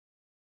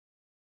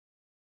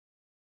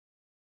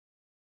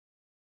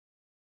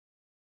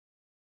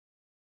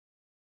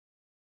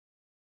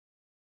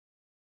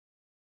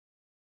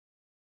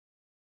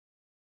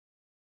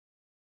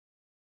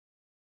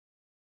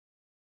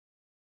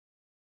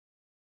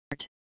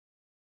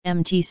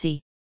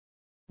MTC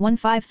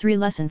 153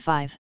 Lesson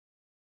 5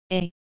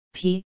 A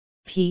P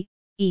P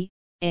E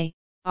A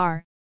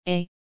R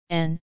A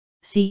N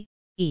C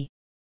E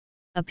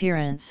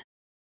Appearance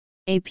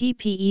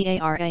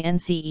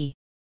APPEARANCE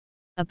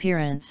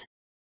Appearance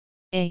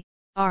A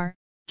R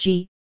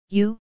G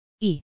U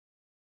E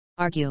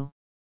Argue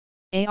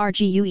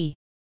ARGUE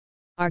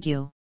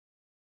Argue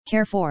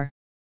Care for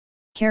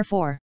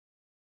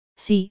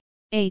C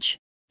H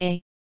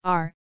A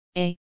R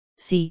A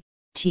C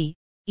T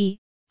E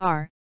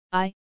R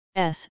I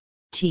S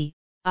T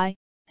I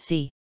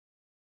C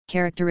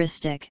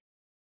Characteristic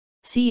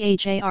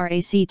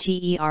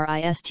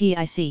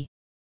CHARACTERISTIC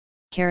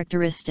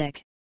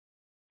Characteristic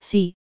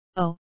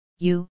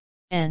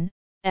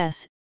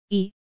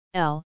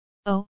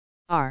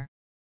COUNSELOR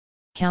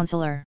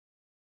Counselor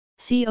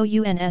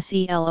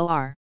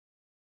COUNSELOR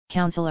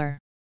Counselor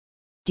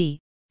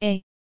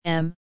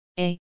DAMAGE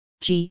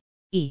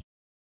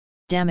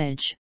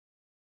Damage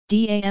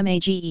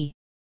DAMAGE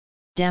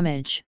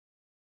Damage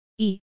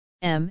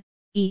EMERGENCY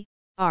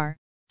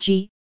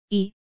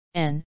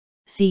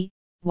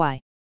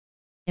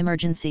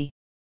Emergency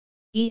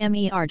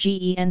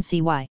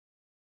EMERGENCY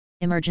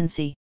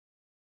Emergency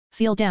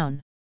Feel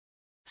down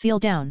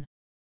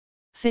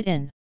Fit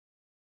in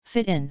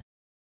FUNCTION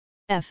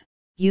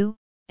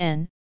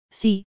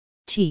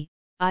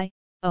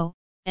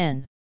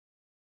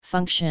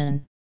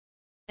Function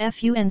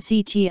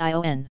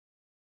FUNCTION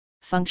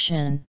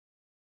Function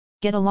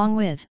Get along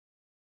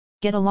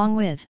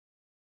with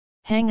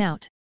Hang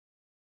out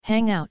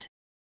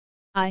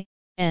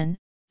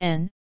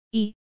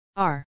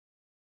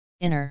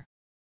INNER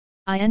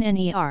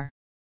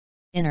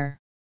Inner Inner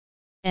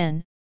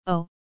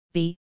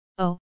NOBODY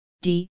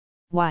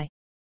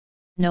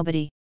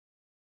Nobody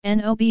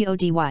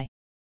NOBODY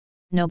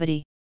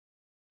Nobody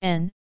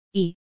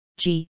NEGATIVE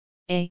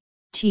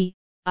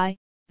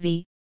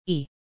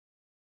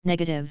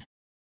Negative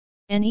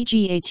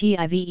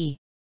NEGATIVE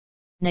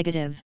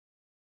Negative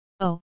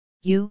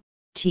OUTWARD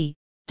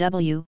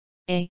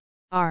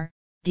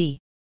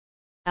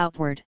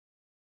Outward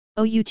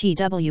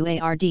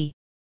OUTWARD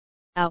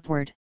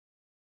Outward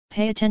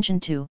Pay attention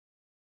to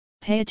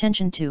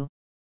POSITIVE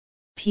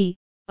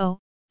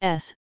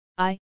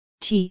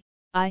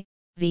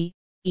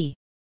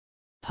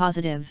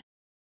Positive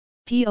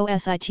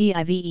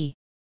POSITIVE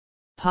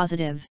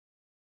Positive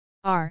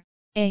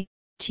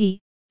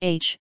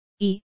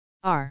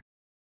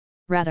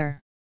RATHER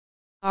Rather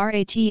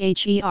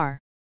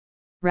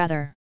RATHER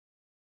Rather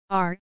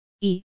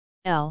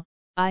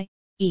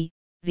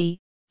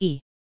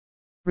RELIEVE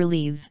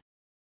Relieve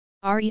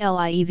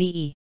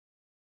RELIEVE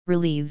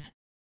Relieve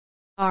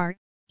RESULT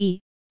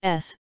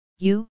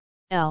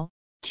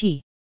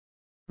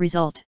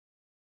Result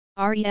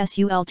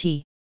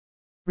RESULT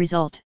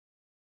Result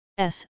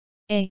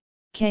SAKE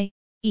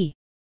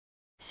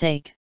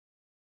Sake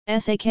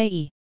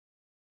SAKE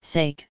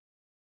Sake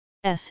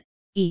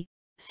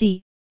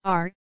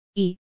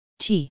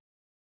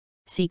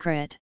SECRET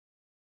Secret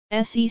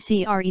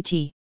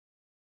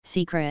SECRET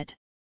Secret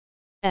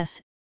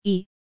SELFCONFIDENCE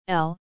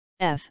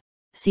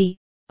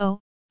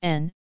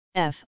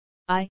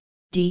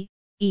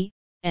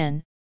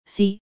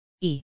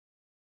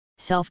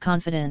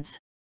Self-confidence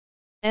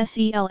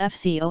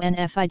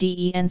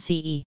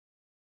SELFCONFIDENCE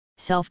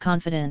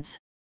Self-confidence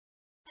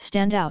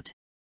Stand out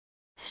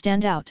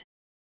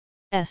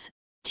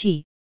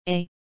STATE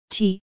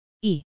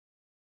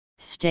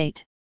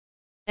State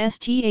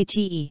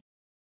STATE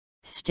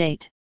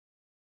State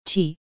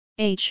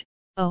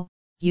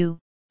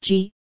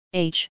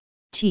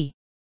THOUGHT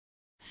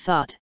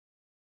Thought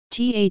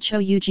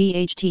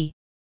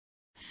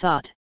THOUGHT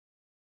Thought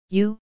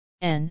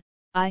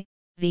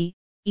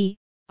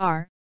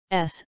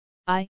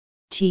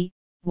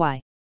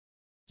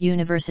UNIVERSITY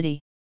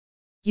University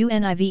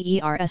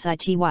UNIVERSITY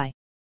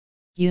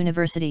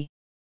University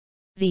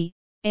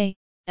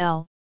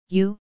VALUABLE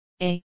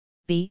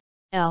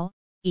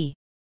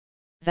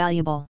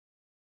Valuable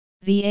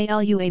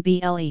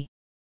VALUABLE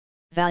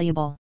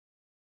Valuable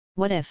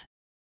What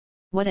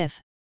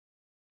if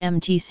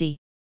MTC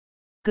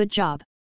Good job